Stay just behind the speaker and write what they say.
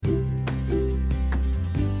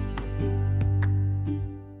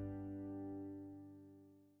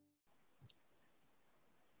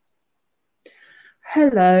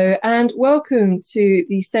Hello and welcome to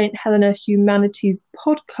the St. Helena Humanities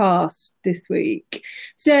podcast this week.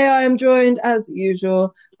 Today I am joined, as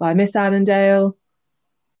usual, by Miss Annandale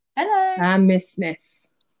Hello. and Miss Smith.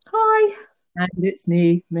 Hi. And it's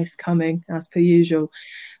me, Miss Cuming, as per usual.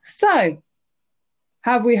 So,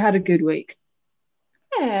 have we had a good week?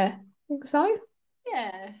 Yeah, I think so.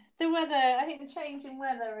 Yeah, the weather, I think the change in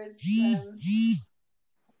weather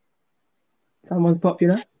Someone's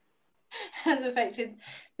popular. has affected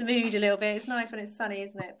the mood a little bit. It's nice when it's sunny,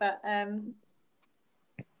 isn't it? But yeah,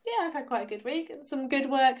 I've had quite a good week and some good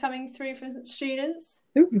work coming through from students.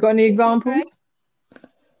 Ooh, you got any examples?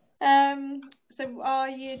 So our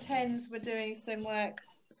year 10s were doing some work,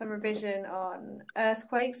 some revision on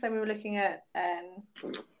earthquakes. So we were looking at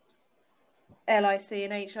LIC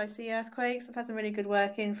and HIC earthquakes. I've had some really good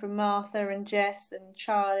work in from Martha and Jess and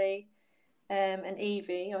Charlie and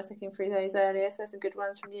Evie. I was looking through those earlier, so there's some good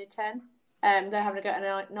ones from year 10. They're having to go at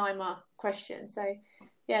a 9-mark question. So,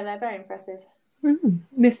 yeah, they're very impressive.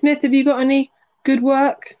 Miss Smith, have you got any good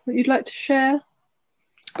work that you'd like to share?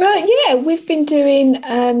 Yeah, we've been doing,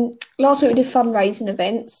 last week we did fundraising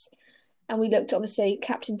events and we looked at, obviously,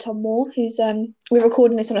 Captain Tom Moore, who's, we're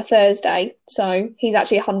recording this on a Thursday, so he's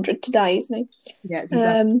actually 100 today, isn't he? Yeah, it's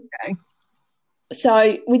okay.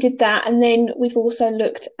 So we did that, and then we've also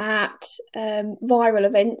looked at viral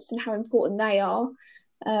events and how important they are,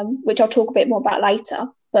 which I'll talk a bit more about later.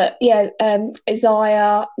 But yeah,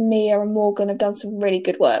 Isaiah, Mia, and Morgan have done some really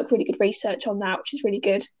good work, really good research on that, which is really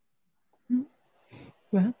good.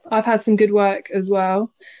 Well, I've had some good work as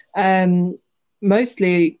well.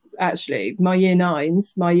 Mostly, actually, my year 9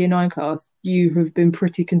 class, you have been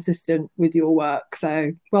pretty consistent with your work.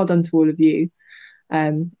 So well done to all of you.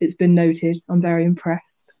 It's been noted. I'm very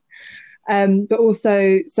impressed. But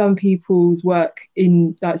also some people's work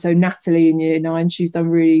in, like, so Natalie in year 9, she's been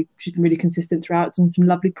really consistent throughout, done some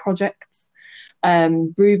lovely projects.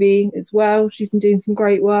 Ruby as well, she's been doing some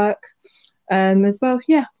great work as well.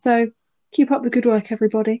 Yeah, so keep up the good work,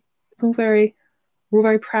 everybody. We're all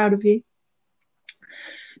very proud of you.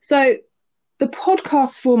 So the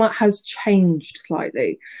podcast format has changed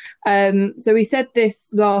slightly. So we said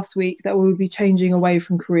this last week that we would be changing away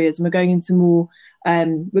from careers and we're going into more,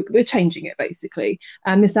 we're changing it basically.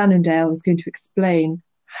 And Miss Annandale is going to explain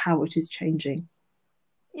how it is changing.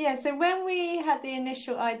 Yeah, so when we had the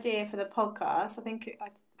initial idea for the podcast, I think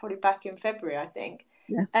probably back in February, I think,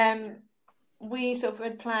 we sort of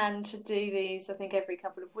had planned to do these, I think, every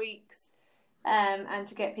couple of weeks and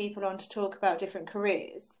to get people on to talk about different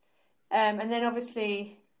careers. And then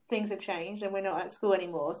obviously things have changed and we're not at school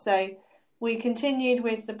anymore. So we continued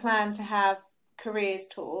with the plan to have careers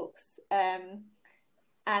talks. And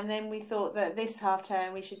then we thought that this half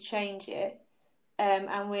term we should change it.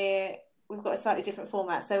 And we've got a slightly different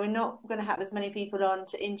format. So we're not going to have as many people on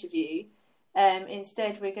to interview.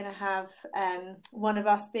 Instead, we're going to have one of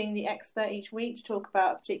us being the expert each week to talk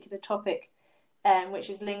about a particular topic, which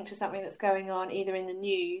is linked to something that's going on either in the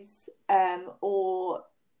news or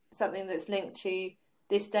something that's linked to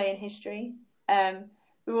this day in history.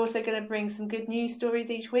 We're also going to bring some good news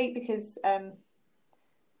stories each week because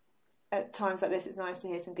at times like this it's nice to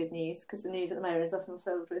hear some good news because the news at the moment is often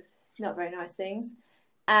filled with not very nice things.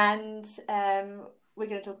 And we're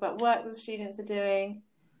going to talk about work that the students are doing,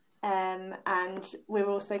 and we're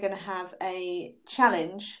also going to have a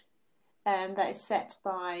challenge that is set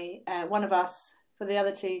by one of us for the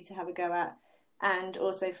other two to have a go at, and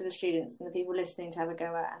also for the students and the people listening to have a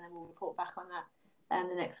go at, and then we'll report back on that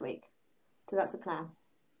the next week. So that's the plan.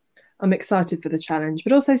 I'm excited for the challenge,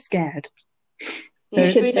 but also scared. Yeah,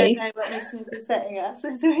 so we don't know what Miss Smith is setting us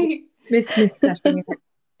this week. Miss Smith setting it,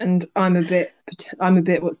 and I'm a bit,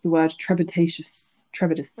 what's the word? Trepidatious,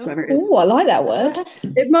 whatever it is. Oh, I like that word.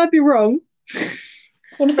 It might be wrong.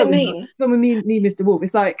 What does it mean? When we need Mr. Wolf,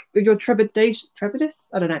 it's like if you're trepidatious.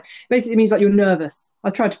 I don't know. Basically, it means like you're nervous.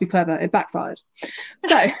 I tried to be clever. It backfired.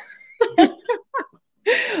 So,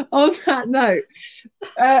 on that note,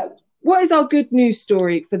 what is our good news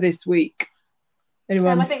story for this week?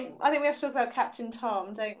 Anyone? I think we have to talk about Captain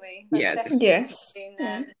Tom, don't we? Yes.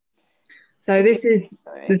 So this is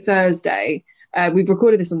the Thursday. We've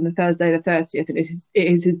recorded this on the Thursday, the 30th, and it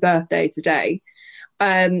is his birthday today.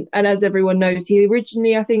 And as everyone knows, he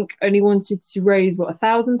originally, I think, only wanted to raise,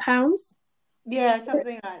 £1,000? Yeah,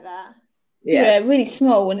 something like that. Yeah, really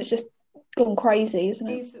small, and it's just gone crazy, isn't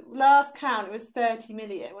it? His last count, it was 30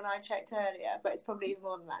 million when I checked earlier, but it's probably even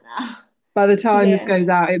more than that now. By the time this goes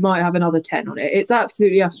out, it might have another 10 on it. It's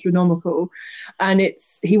absolutely astronomical. And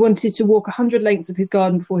he wanted to walk 100 lengths of his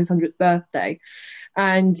garden before his 100th birthday.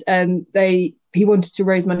 And he wanted to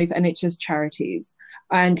raise money for NHS charities.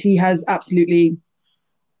 And he has absolutely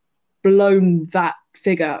blown that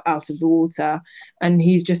figure out of the water, and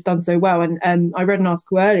he's just done so well. And I read an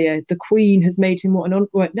article earlier, the Queen has made him no,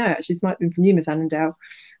 actually this might have been from you, Miss Annandale.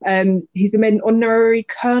 He's been made an honorary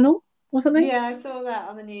colonel or something. Yeah, I saw that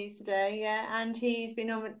on the news today. Yeah, and he's been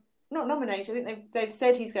not nominated. I think they've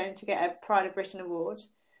said he's going to get a Pride of Britain award.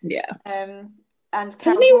 Yeah. And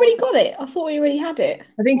hasn't he already got it? I thought he already had it.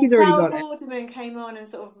 I think he's already got it. Carol Vorderman came on and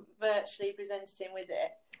sort of virtually presented him with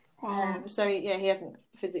it. So yeah, he hasn't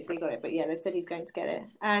physically got it, but yeah, they've said he's going to get it.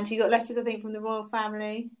 And he got letters, I think, from the royal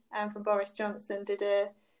family and from Boris Johnson. Did a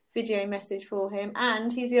video message for him,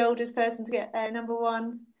 and he's the oldest person to get their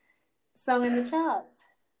 #1 song in the charts.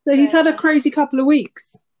 So he's had a crazy couple of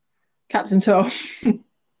weeks, Captain Tom.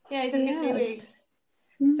 Yeah, he's had a good few weeks.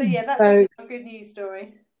 So yeah, that's a good news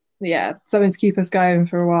story. Yeah, something to keep us going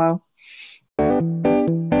for a while.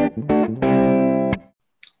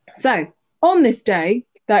 So on this day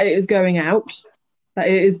that it is going out, that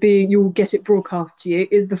it is you'll get it broadcast to you,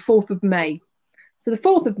 is the 4th of May. So the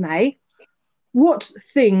 4th of May, what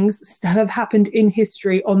things have happened in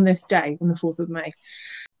history on this day, on the 4th of May?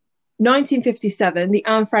 1957, the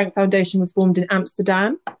Anne Frank Foundation was formed in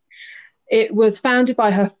Amsterdam. It was founded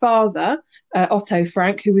by her father, Otto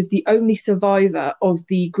Frank, who was the only survivor of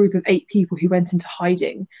the group of 8 people who went into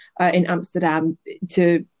hiding in Amsterdam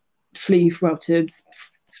to flee from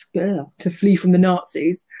the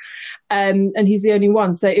Nazis. And he's the only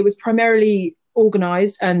one. So it was primarily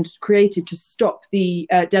organised and created to stop the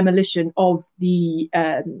demolition of the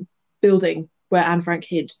building where Anne Frank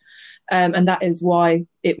hid. And that is why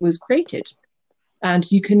it was created. And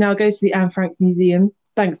you can now go to the Anne Frank Museum,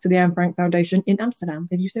 thanks to the Anne Frank Foundation in Amsterdam,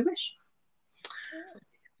 if you so wish.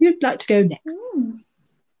 Who'd like to go next?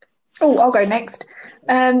 Oh, I'll go next.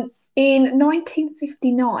 In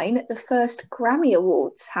 1959, the first Grammy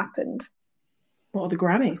Awards happened. What are the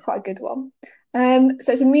Grammys? It's quite a good one.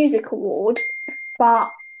 So it's a music award, but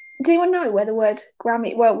do anyone know where the word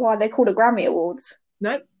Grammy, why they called it Grammy Awards?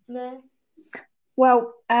 No.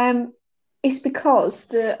 Well, it's because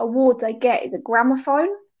the award they get is a gramophone.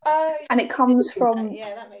 And it comes from...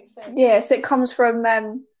 Yeah, that makes sense. Yeah, so it comes from...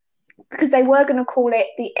 because they were going to call it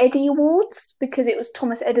the Eddy Awards, because it was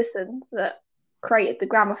Thomas Edison that created the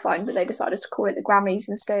gramophone, but they decided to call it the Grammys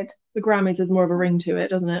instead. The Grammys has more of a ring to it,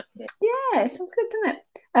 doesn't it? Yeah, it sounds good, doesn't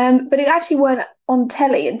it? But it actually weren't on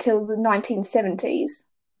telly until the 1970s.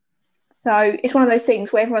 So it's one of those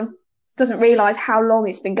things where everyone doesn't realise how long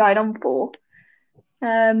it's been going on for.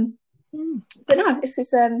 But no,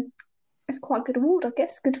 it's quite a good award, I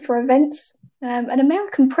guess. Good for events. And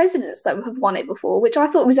American presidents that have won it before, which I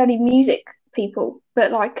thought was only music people,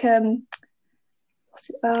 but like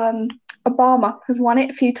Obama has won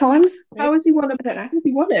it a few times. How has he won it? I don't know. How has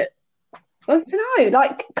he won it? I don't know.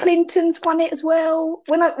 Like Clinton's won it as well.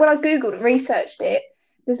 When I googled and researched it,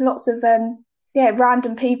 there's lots of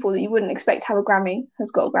random people that you wouldn't expect to have a Grammy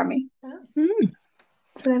has got a Grammy.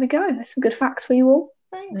 So there we go. There's some good facts for you all.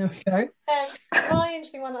 Thanks. There we go. My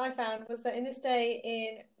interesting one that I found was that in this day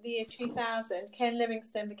in the year 2000, Ken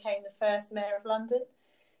Livingstone became the first mayor of London.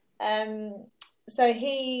 So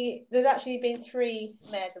there's actually been 3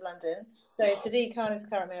 mayors of London. So Sadiq Khan is the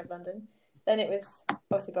current mayor of London. Then it was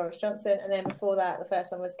obviously Boris Johnson, and then before that, the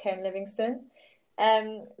first one was Ken Livingstone.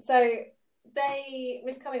 So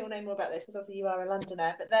Miss Cuming will know more about this because obviously you are a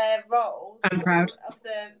Londoner, but their role of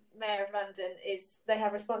the Mayor of London is they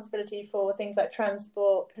have responsibility for things like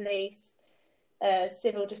transport, police,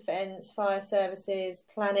 civil defence, fire services,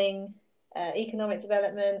 planning, economic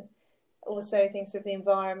development, also things with the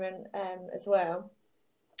environment as well.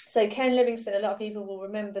 So Ken Livingstone, a lot of people will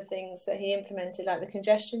remember things that he implemented, like the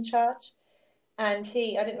congestion charge. And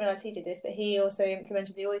I didn't realise he did this, but he also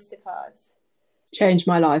implemented the Oyster cards. Changed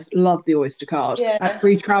my life. Loved the Oyster card. Yeah. I had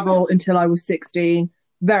free travel until I was 16.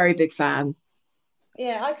 Very big fan.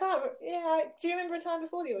 Yeah, do you remember a time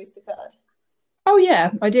before the Oyster card? Oh yeah,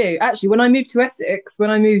 I do. Actually, when I moved to Essex,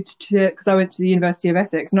 because I went to the University of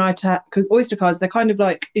Essex, and because Oyster cards, they're kind of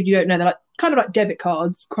like, if you don't know, they're like kind of like debit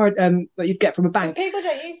cards, that you'd get from a bank. But people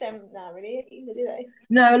don't use them now, really, either, do they?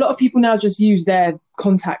 No, a lot of people now just use their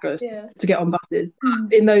contactless to get on buses.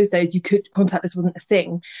 In those days, contactless wasn't a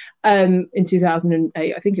thing. In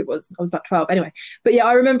 2008, I think it was. I was about 12 anyway. But yeah,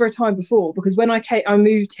 I remember a time before, because when I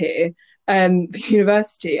moved here for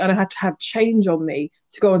university, and I had to have change on me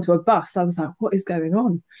to go onto a bus. I was like, what is going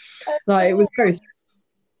on? It was very...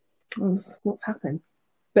 What's happened?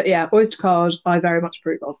 But yeah, Oyster card, I very much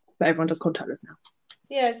approve of. But everyone does contactless now.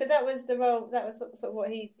 Yeah, so that was the role. That was sort of what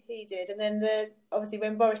he did. And then obviously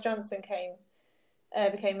when Boris Johnson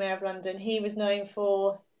became mayor of London, he was known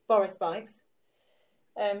for Boris bikes.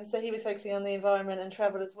 So he was focusing on the environment and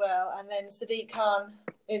travel as well. And then Sadiq Khan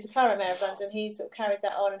who's the current mayor of London, he's sort of carried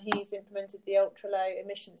that on, and he's implemented the ultra low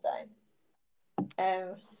emission zone,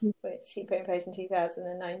 which he put in place in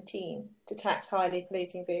 2019 to tax highly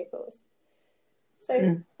polluting vehicles.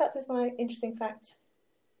 So that is my interesting fact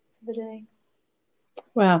for the day.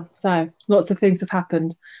 Wow, so lots of things have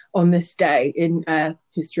happened on this day in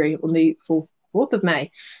history on the 4th of May.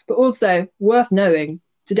 But also worth knowing,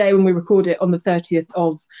 today when we record it on the 30th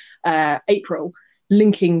of April,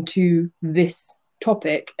 linking to this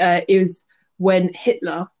topic, is when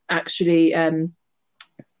Hitler actually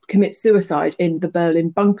commits suicide in the Berlin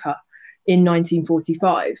bunker in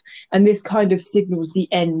 1945. And this kind of signals the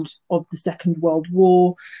end of the Second World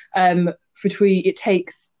War. It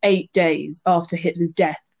takes 8 days after Hitler's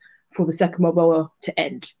death for the Second World War to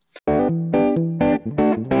end.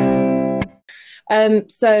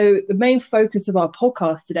 So the main focus of our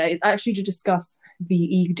podcast today is actually to discuss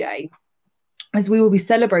VE Day, as we will be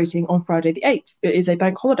celebrating on Friday the 8th. It is a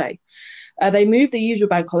bank holiday. They moved the usual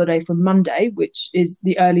bank holiday from Monday, which is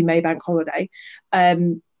the early May bank holiday,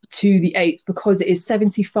 to the 8th because it is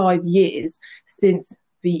 75 years since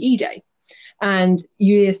VE Day. And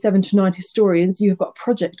year 7 to 9 historians, you have got a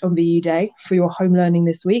project on VE Day for your home learning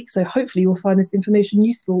this week. So hopefully you'll find this information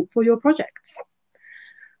useful for your projects.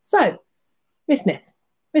 So, Miss Smith,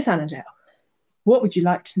 Miss Annandale, what would you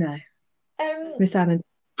like to know? Miss Annandale.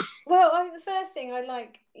 Well, I think the first thing I'd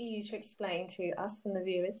like you to explain to us and the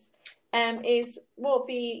viewers is what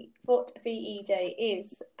VE Day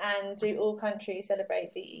is, and do all countries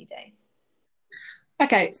celebrate VE Day?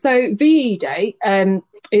 Okay, so VE Day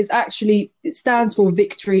it stands for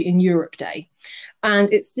Victory in Europe Day,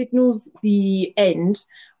 and it signals the end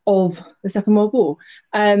of the Second World War.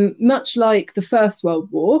 Much like the First World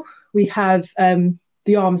War, we have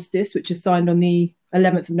the armistice, which is signed on the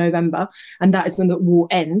 11th of November, and that is when the war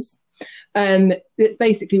ends. It's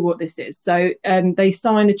basically what this is. So they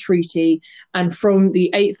sign a treaty, and from the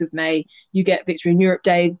 8th of May, you get Victory in Europe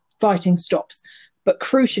Day, fighting stops. But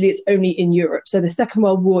crucially, it's only in Europe. So the Second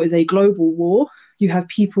World War is a global war. You have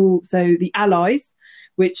people, so the Allies,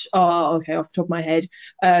 which are, okay, off the top of my head,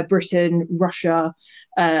 Britain, Russia,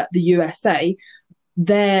 the USA,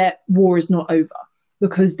 their war is not over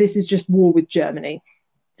because this is just war with Germany.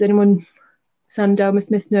 Does anyone, Sandelma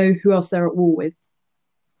Smith, know who else they're at war with?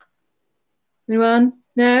 Anyone?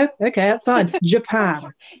 No? Okay, that's fine.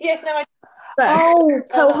 Japan. Yes, no,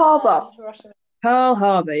 Pearl Harbor. Pearl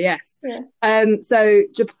Harbor, yes. Yeah. So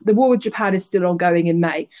the war with Japan is still ongoing in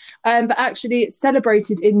May. But actually it's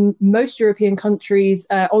celebrated in most European countries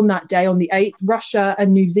on that day, on the 8th. Russia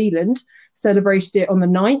and New Zealand celebrated it on the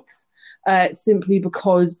 9th, simply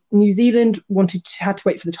because New Zealand had to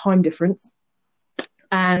wait for the time difference.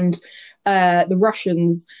 And the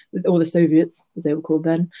Russians, or the Soviets, as they were called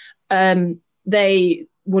then, they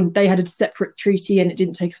had a separate treaty and it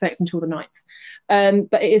didn't take effect until the 9th.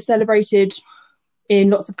 But it is celebrated in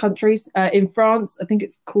lots of countries. In France, I think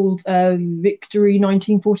it's called Victory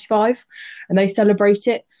 1945, and they celebrate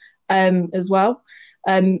it as well.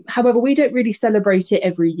 However, we don't really celebrate it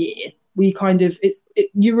every year. We kind of,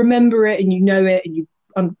 you remember it and you know it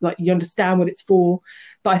and you understand what it's for.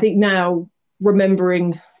 But I think now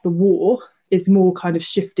remembering the war is more kind of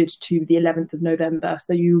shifted to the 11th of November.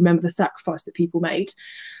 So you remember the sacrifice that people made.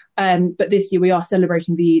 But this year we are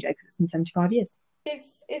celebrating VE Day because it's been 75 years.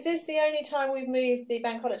 Is this the only time we've moved the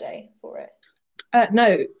bank holiday for it?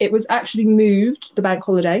 No, it was actually moved, the bank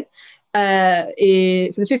holiday, for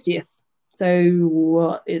the 50th. So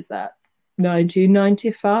what is that?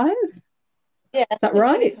 1995? Yeah. Is that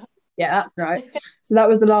right? Yeah, that's right. So that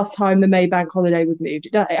was the last time the May bank holiday was moved.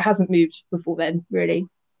 It hasn't moved before then, really.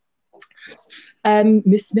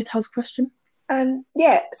 Miss Smith has a question.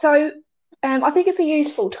 So I think it'd be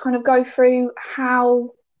useful to kind of go through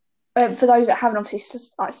how, for those that haven't obviously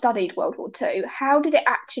studied World War II, how did it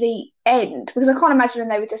actually end? Because I can't imagine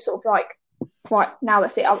they were just sort of like, right, now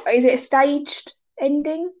that's it. Is it a staged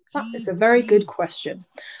ending? It's a very good question.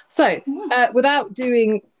 So without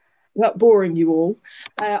boring you all,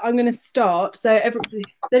 I'm going to start. So does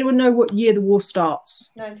anyone know what year the war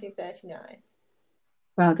starts? 1939.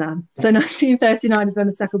 Well done. So 1939 is when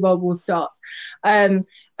the Second World War starts. And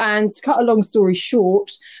to cut a long story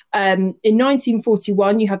short, in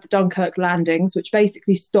 1941, you have the Dunkirk landings, which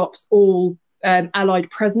basically stops all Allied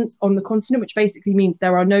presence on the continent, which basically means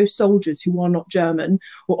there are no soldiers who are not German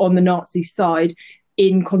or on the Nazi side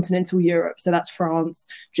in continental Europe. So that's France,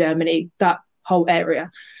 Germany, that whole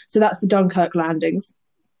area. So that's the Dunkirk landings.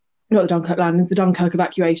 Not the Dunkirk landing, the Dunkirk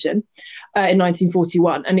evacuation in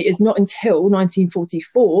 1941. And it is not until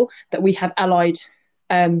 1944 that we have Allied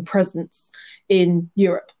presence in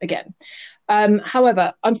Europe again.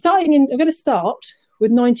 However, I'm going to start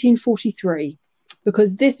with 1943,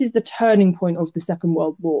 because this is the turning point of the Second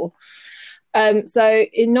World War. So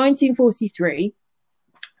in 1943,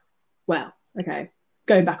 well, okay,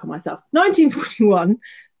 going back on myself, 1941,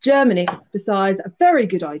 Germany decides a very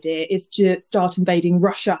good idea is to start invading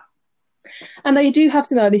Russia. And they do have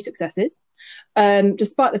some early successes.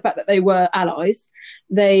 Despite the fact that they were allies,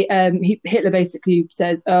 Hitler basically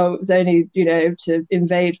says, "Oh, it was only to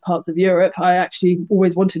invade parts of Europe. I actually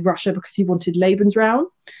always wanted Russia because he wanted Lebensraum,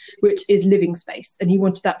 which is living space, and he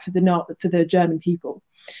wanted that for the German people."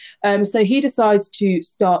 So he decides to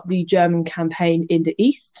start the German campaign in the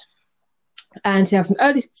east, and he has some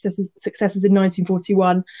early successes in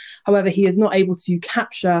 1941. However, he is not able to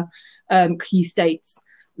capture key states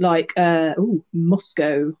like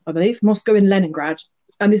Moscow, I believe, Moscow and Leningrad.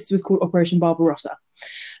 And this was called Operation Barbarossa.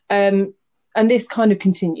 And this kind of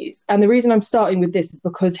continues. And the reason I'm starting with this is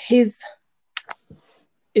because his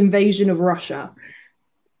invasion of Russia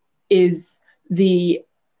is the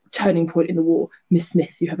turning point in the war. Miss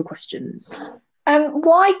Smith, you have a question.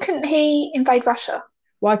 Why couldn't he invade Russia?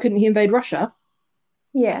 Why couldn't he invade Russia?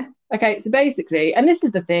 Yeah. Okay, so basically, and this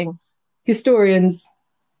is the thing, historians,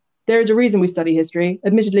 there is a reason we study history.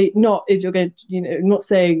 Admittedly, not if you're going to, not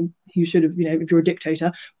saying you should have, if you're a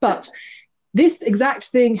dictator, but this exact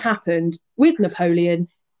thing happened with Napoleon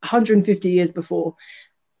 150 years before.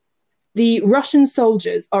 The Russian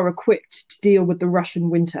soldiers are equipped to deal with the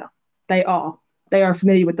Russian winter. They are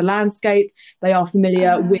familiar with the landscape. They are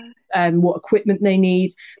familiar with what equipment they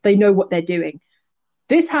need. They know what they're doing.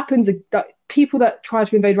 This happens, people that try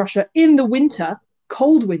to invade Russia in the winter,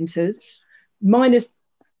 cold winters, minus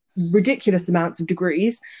ridiculous amounts of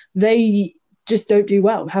degrees, they just don't do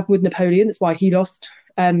well. It happened with Napoleon. That's why he lost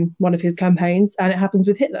one of his campaigns, and it happens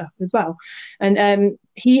with Hitler as well. And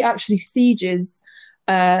he actually sieges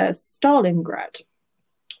Stalingrad,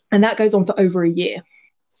 and that goes on for over a year.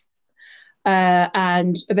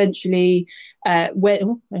 And eventually, I've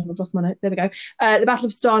lost my notes. There we go. The Battle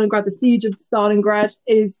of Stalingrad, the siege of Stalingrad,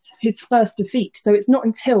 is his first defeat. So it's not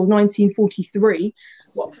until 1943,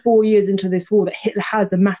 4 years into this war, that Hitler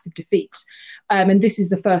has a massive defeat. And this is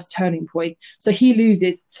the first turning point. So he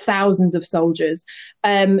loses thousands of soldiers.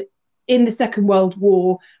 In the Second World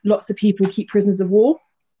War, lots of people keep prisoners of war.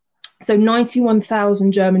 So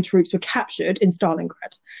 91,000 German troops were captured in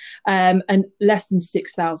Stalingrad, and less than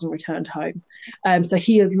 6,000 returned home. So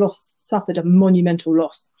he has suffered a monumental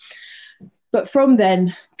loss. But from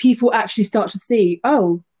then, people actually start to see,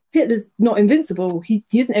 oh, Hitler's not invincible. He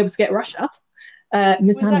isn't able to get Russia.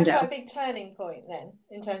 Was that quite a big turning point then,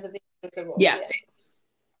 in terms of the war? Yeah,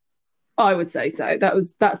 I would say so.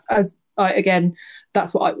 That's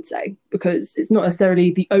what I would say, because it's not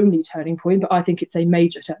necessarily the only turning point, but I think it's a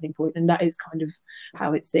major turning point, and that is kind of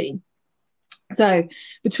how it's seen. So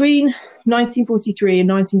between 1943 and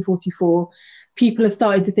 1944, people are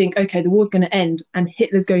starting to think, okay, the war's going to end and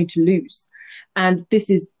Hitler's going to lose. And this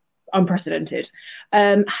is unprecedented.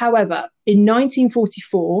 However, in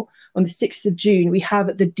 1944, on the 6th of June, we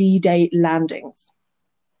have the D-Day landings.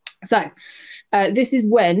 So this is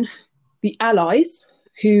when the Allies,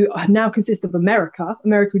 who now consist of America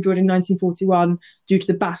who joined in 1941 due to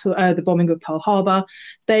the bombing of Pearl Harbor,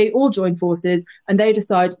 they all join forces and they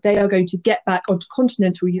decide they are going to get back onto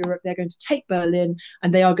continental Europe, they're going to take Berlin,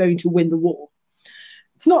 and they are going to win the war.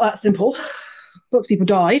 It's not that simple. Lots of people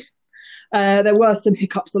died. There were some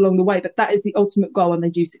hiccups along the way, but that is the ultimate goal, and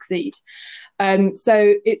they do succeed.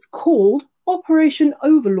 So it's called Operation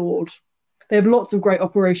Overlord. They have lots of great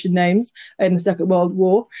operation names in the Second World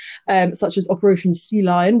War, such as Operation Sea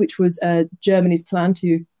Lion, which was Germany's plan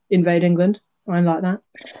to invade England. I like that.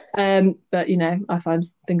 But, I find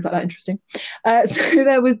things like that interesting. So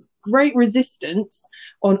there was great resistance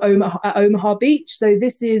at Omaha Beach. So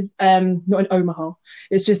this is not in Omaha.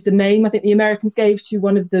 It's just a name I think the Americans gave to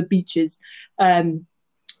one of the beaches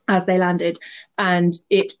as they landed. And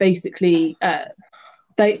it basically...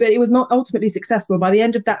 but it was not ultimately successful. By the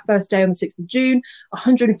end of that first day on the 6th of June,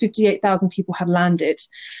 158,000 people had landed.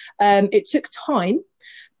 It took time,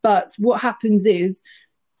 but what happens is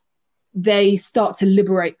they start to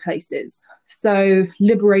liberate places. So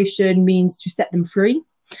liberation means to set them free.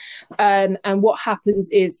 And what happens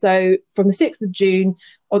is, so from the 6th of June,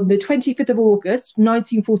 on the 25th of August,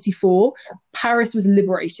 1944, Paris was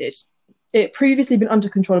liberated. It had previously been under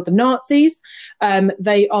control of the Nazis.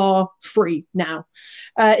 They are free now.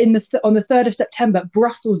 On the 3rd of September,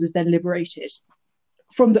 Brussels is then liberated.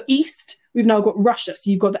 From the east, we've now got Russia. So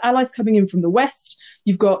you've got the Allies coming in from the west.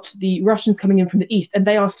 You've got the Russians coming in from the east. And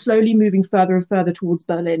they are slowly moving further and further towards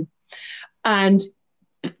Berlin. And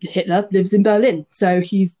Hitler lives in Berlin. So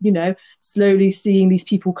he's, slowly seeing these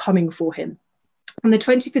people coming for him. On the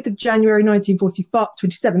 25th of January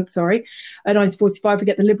 1945, we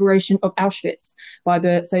get the liberation of Auschwitz by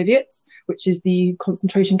the Soviets, which is the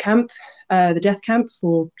concentration camp, the death camp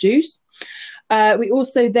for Jews. We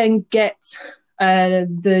also then get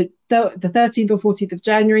the 13th or 14th of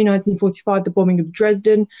January 1945, the bombing of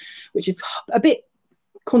Dresden, which is a bit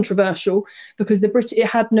controversial because it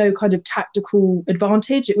had no kind of tactical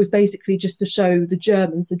advantage. It was basically just to show the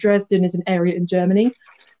Germans. So Dresden is an area in Germany,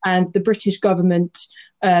 and the British government,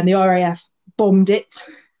 the RAF, bombed it,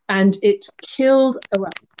 and it killed.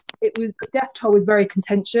 The death toll was very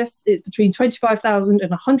contentious. It's between 25,000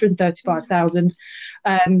 and 135,000,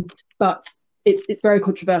 but it's very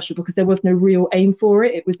controversial because there was no real aim for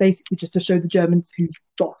it. It was basically just to show the Germans who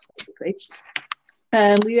lost, basically.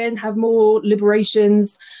 We then have more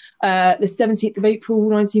liberations. The 17th of April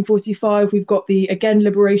 1945, we've got the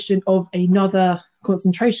liberation of another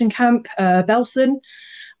concentration camp, Belsen.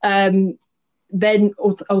 Then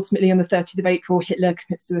ultimately on the 30th of April, Hitler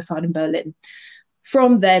commits suicide in Berlin.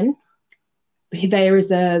 From then, there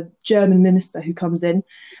is a German minister who comes in,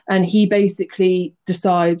 and he basically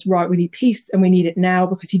decides, right, we need peace and we need it now,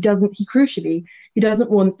 because he doesn't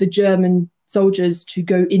want the German soldiers to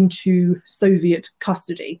go into Soviet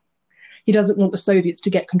custody. He doesn't want the Soviets to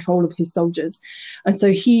get control of his soldiers. And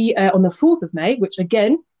so he, on the 4th of May, which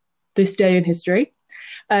again, this day in history,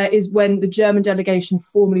 is when the German delegation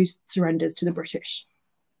formally surrenders to the British.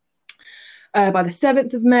 By the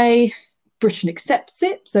 7th of May, Britain accepts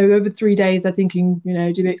it. So over 3 days, they're thinking,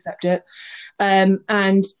 do we accept it? And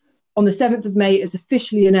on the 7th of May, it's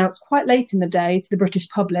officially announced quite late in the day to the British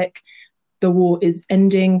public, the war is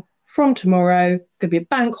ending from tomorrow. It's going to be a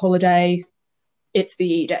bank holiday. It's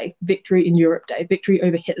VE Day, Victory in Europe Day, victory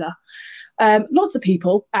over Hitler. Lots of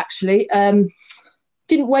people, actually,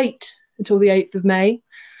 didn't wait until the 8th of May.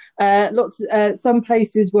 Some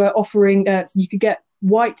places were offering, so you could get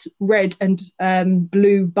white, red and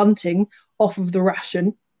blue bunting off of the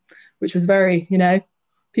ration, which was very,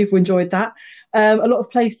 people enjoyed that. A lot of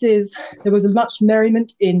places, there was much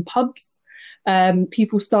merriment in pubs.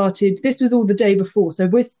 People started, this was all the day before, so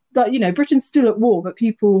we're like, Britain's still at war, but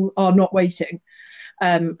people are not waiting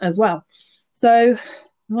as well. So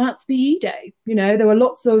that's VE Day. There were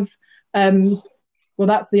lots of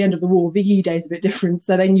that's the end of the war. VE Day is a bit different.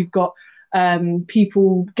 So then you've got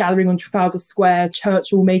people gathering on Trafalgar Square,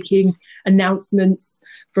 Churchill making announcements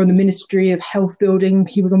from the Ministry of Health building.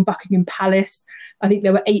 He was on Buckingham Palace. I think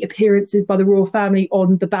there were 8 appearances by the royal family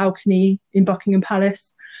on the balcony in Buckingham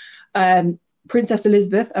Palace. Princess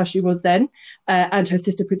Elizabeth, as she was then, and her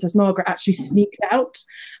sister Princess Margaret actually sneaked out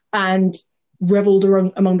and revelled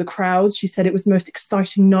among the crowds. She said it was the most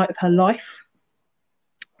exciting night of her life.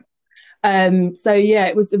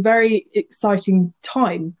 It was a very exciting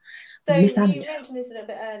time. So you mentioned this a little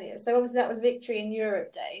bit earlier. So obviously that was Victory in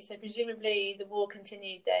Europe Day. So presumably the war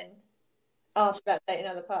continued then after that date in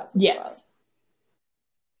other parts of the world.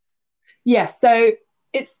 Yes. So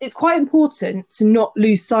it's quite important to not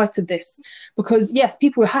lose sight of this, because yes,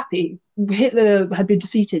 people were happy Hitler had been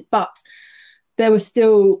defeated, but there were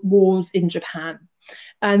still wars in Japan.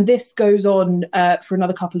 And this goes on for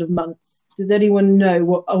another couple of months. Does anyone know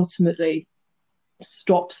what ultimately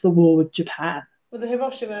stops the war with Japan? Well, the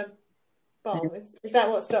Hiroshima bomb. Is that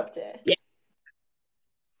what stopped it? Yeah.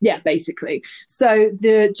 Yeah, basically. So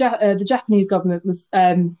the Japanese government was,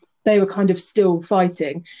 they were kind of still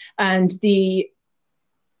fighting. And the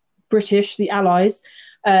British, the Allies,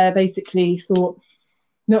 basically thought,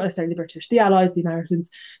 not necessarily the British, the Allies, the Americans,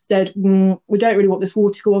 said, we don't really want this war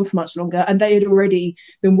to go on for much longer. And they had already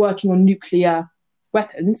been working on nuclear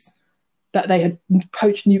weapons, that they had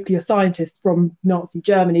poached nuclear scientists from Nazi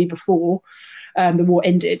Germany before the war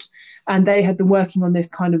ended. And they had been working on this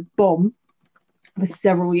kind of bomb for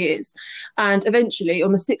several years. And eventually,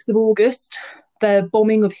 on the 6th of August, the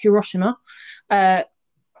bombing of Hiroshima,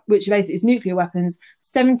 which basically is nuclear weapons,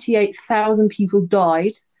 78,000 people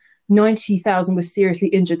died. 90,000 were seriously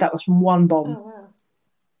injured. That was from one bomb. Oh,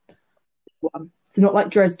 wow. So not like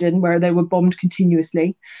Dresden, where they were bombed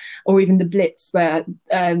continuously, or even the Blitz, where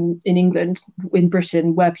in England, in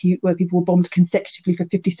Britain, where people were bombed consecutively for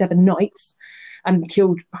 57 nights and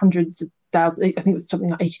killed hundreds of thousands. I think it was something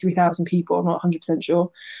like 83,000 people. I'm not 100%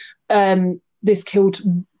 sure. This killed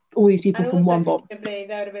all these people from one bomb. Presumably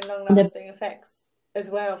there would have been long-lasting effects as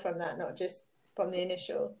well from that, not just from the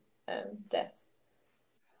initial deaths.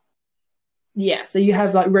 Yeah, so you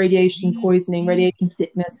have like radiation poisoning, radiation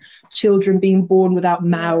sickness, children being born without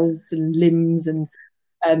mouths and limbs and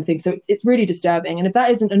things. So it's really disturbing. And if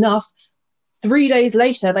that isn't enough, 3 days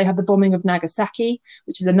later, they have the bombing of Nagasaki,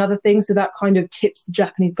 which is another thing. So that kind of tips the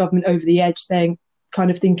Japanese government over the edge, saying,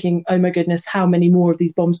 kind of thinking, oh my goodness, how many more of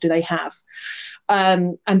these bombs do they have?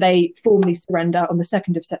 And they formally surrender on the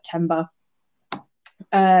 2nd of September.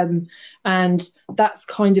 And that's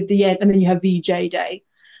kind of the end. And then you have VJ Day,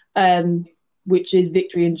 which is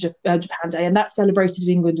Victory in Japan Day, and that's celebrated in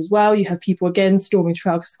England as well. You have people again storming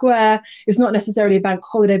Trafalgar Square. It's not necessarily a bank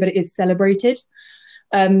holiday, but it is celebrated.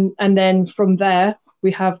 And then from there,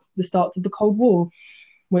 we have the starts of the Cold War,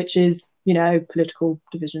 which is, political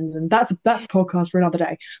divisions, and that's a podcast for another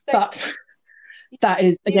day. But that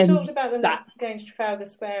is, again, you talked about them going to Trafalgar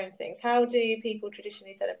Square and things. How do people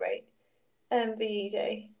traditionally celebrate VE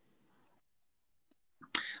Day?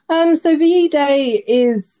 So VE Day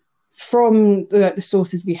is, from the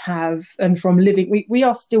sources we have and from living, we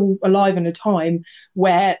are still alive in a time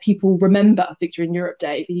where people remember Victory in Europe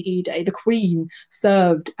Day, VE Day. The Queen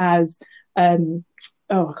served as, I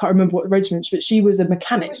can't remember what regiment, but she was a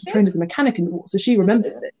mechanic, trained as a mechanic in the war, so she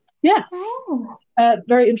remembers it. Yeah. Oh.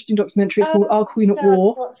 Very interesting documentary. It's called Our Queen at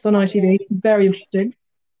War. It's on ITV. Yeah. Very interesting.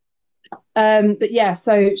 But yeah,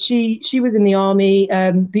 so she was in the army,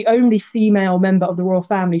 the only female member of the royal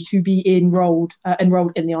family to be enrolled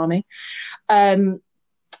in the army.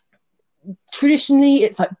 Traditionally,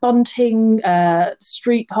 it's like bunting,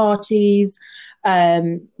 street parties,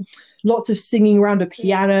 lots of singing around a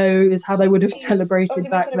piano is how they would have celebrated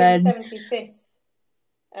back then. We're celebrating the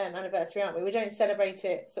 75th anniversary, aren't we? We don't celebrate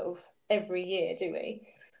it sort of every year, do we?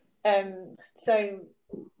 So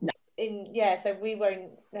we won't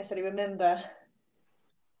necessarily remember.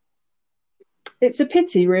 It's a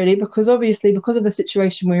pity, really, because obviously, because of the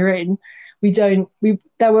situation we're in,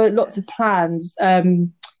 there were lots of plans. There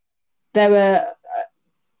were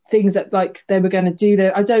things that they were going to do.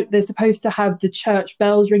 They're supposed to have the church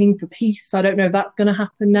bells ringing for peace. I don't know if that's going to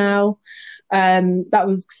happen now. That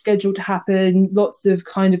was scheduled to happen. Lots of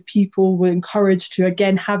kind of people were encouraged to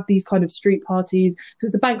again have these kind of street parties because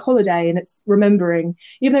it's a bank holiday and it's remembering,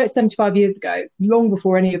 even though it's 75 years ago, it's long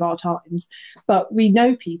before any of our times, but we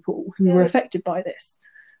know people who were affected by this.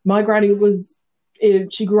 My granny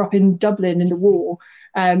she grew up in Dublin in the war,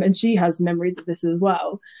 and she has memories of this as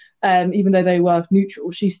well. Even though they were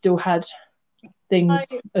neutral, she still had things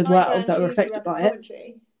as well that were affected by it.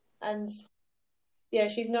 And yeah,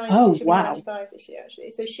 she's 90. Oh, she'll be 95 this year,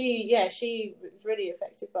 actually. So she was really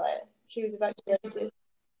affected by it. She was evacuated.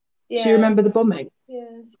 Yeah. Do you remember the bombing? Yeah,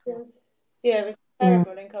 she was. Yeah, it was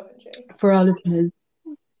terrible in Coventry. For our listeners.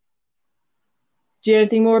 Do you know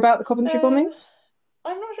anything more about the Coventry bombings?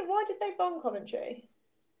 I'm not sure. Why did they bomb Coventry?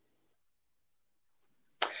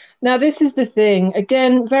 Now, this is the thing.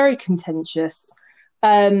 Again, very contentious,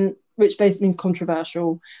 which basically means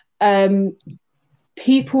controversial.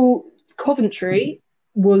 Coventry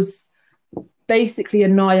was basically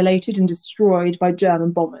annihilated and destroyed by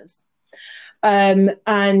German bombers.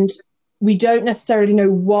 And we don't necessarily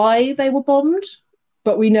know why they were bombed,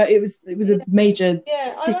 but we know it was a major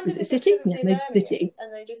city. Major city.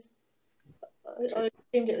 And they just, I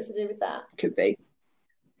assumed it was to do with that. Could be.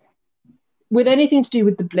 With anything to do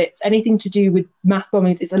with the Blitz, anything to do with mass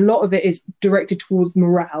bombings, a lot of it is directed towards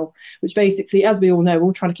morale, which basically, as we all know, we're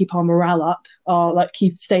all trying to keep our morale up,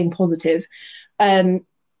 keep staying positive.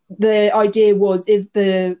 The idea was if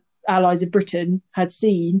the Allies of Britain had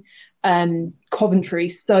seen Coventry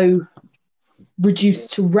so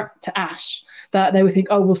reduced to ash that they would think,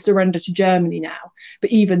 oh, we'll surrender to Germany now. But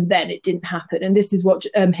even then, it didn't happen. And this is what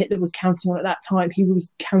Hitler was counting on at that time. He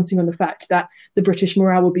was counting on the fact that the British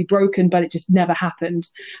morale would be broken, but it just never happened.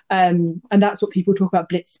 And that's what people talk about,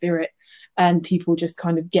 Blitz spirit, and people just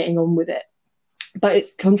kind of getting on with it. But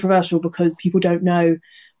it's controversial because people don't know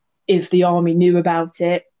if the army knew about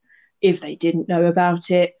it, if they didn't know about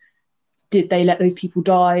it. Did they let those people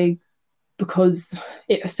die because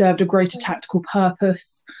it served a greater tactical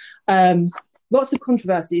purpose? Lots of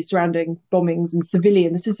controversy surrounding bombings and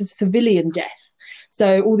civilian. This is a civilian death.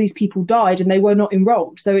 So all these people died and they were not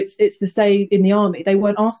enrolled. So it's the same in the army. They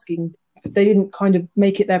weren't asking. They didn't kind of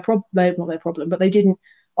make it their problem. Not their problem, but they didn't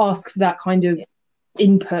ask for that kind of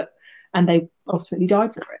input, and they ultimately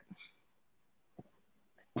died for it.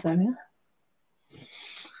 So yeah.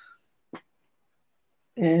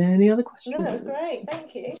 Any other questions? No, that was great.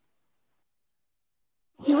 Thank you.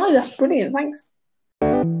 No, that's brilliant. Thanks.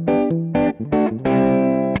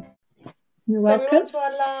 You're welcome. So we're on to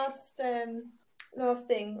our last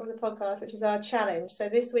thing of the podcast, which is our challenge. So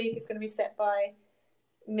this week it's going to be set by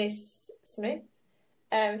Miss Smith.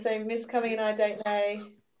 So Miss Cuming and I don't know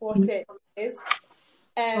what it is.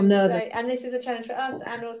 I'm nervous. And this is a challenge for us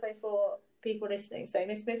and also for people listening. So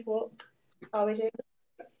Miss Smith, what are we doing?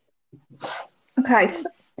 Okay,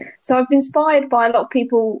 so I've been inspired by a lot of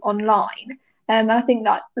people online And I think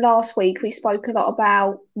that last week we spoke a lot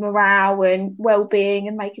about morale and well-being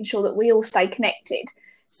and making sure that we all stay connected.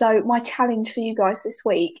 So my challenge for you guys this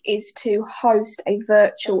week is to host a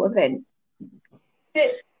virtual event.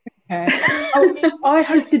 Okay. I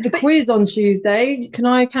hosted the quiz on Tuesday. Can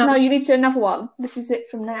I count? No, you need to do another one. This is it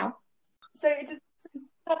from now. So it's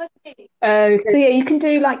okay. So yeah, you can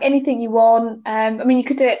do like anything you want. I mean, you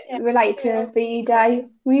could do it related to VE Day.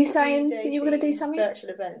 Were you saying that you were going to do something?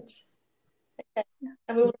 Virtual event. Okay.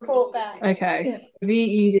 And we'll report back. Okay. Yeah.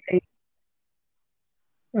 VE Day.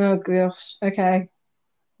 Oh gosh. Okay.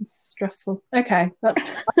 It's stressful. Okay.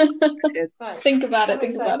 That's right. Think about it.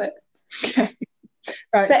 Think about it. Okay.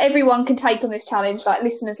 Right. But everyone can take on this challenge, like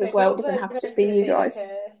listeners as well. It doesn't have to just be you guys.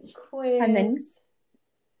 Quiz, and then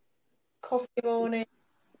coffee morning,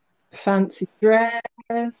 fancy dress,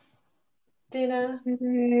 dinner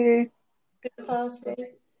party.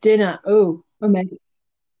 Dinner. Oh, amazing.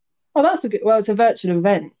 Oh, that's a good. Well, it's a virtual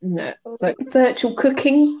event, isn't it? So virtual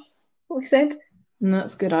cooking. What we said. And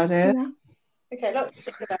that's a good idea. Okay, lots to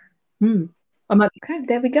think about. Okay,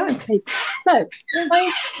 there we go. Okay. So,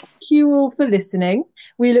 thank you all for listening.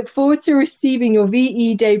 We look forward to receiving your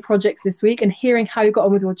VE Day projects this week and hearing how you got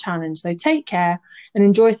on with your challenge. So take care and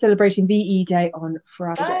enjoy celebrating VE Day on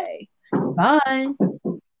Friday. Bye.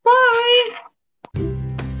 Bye.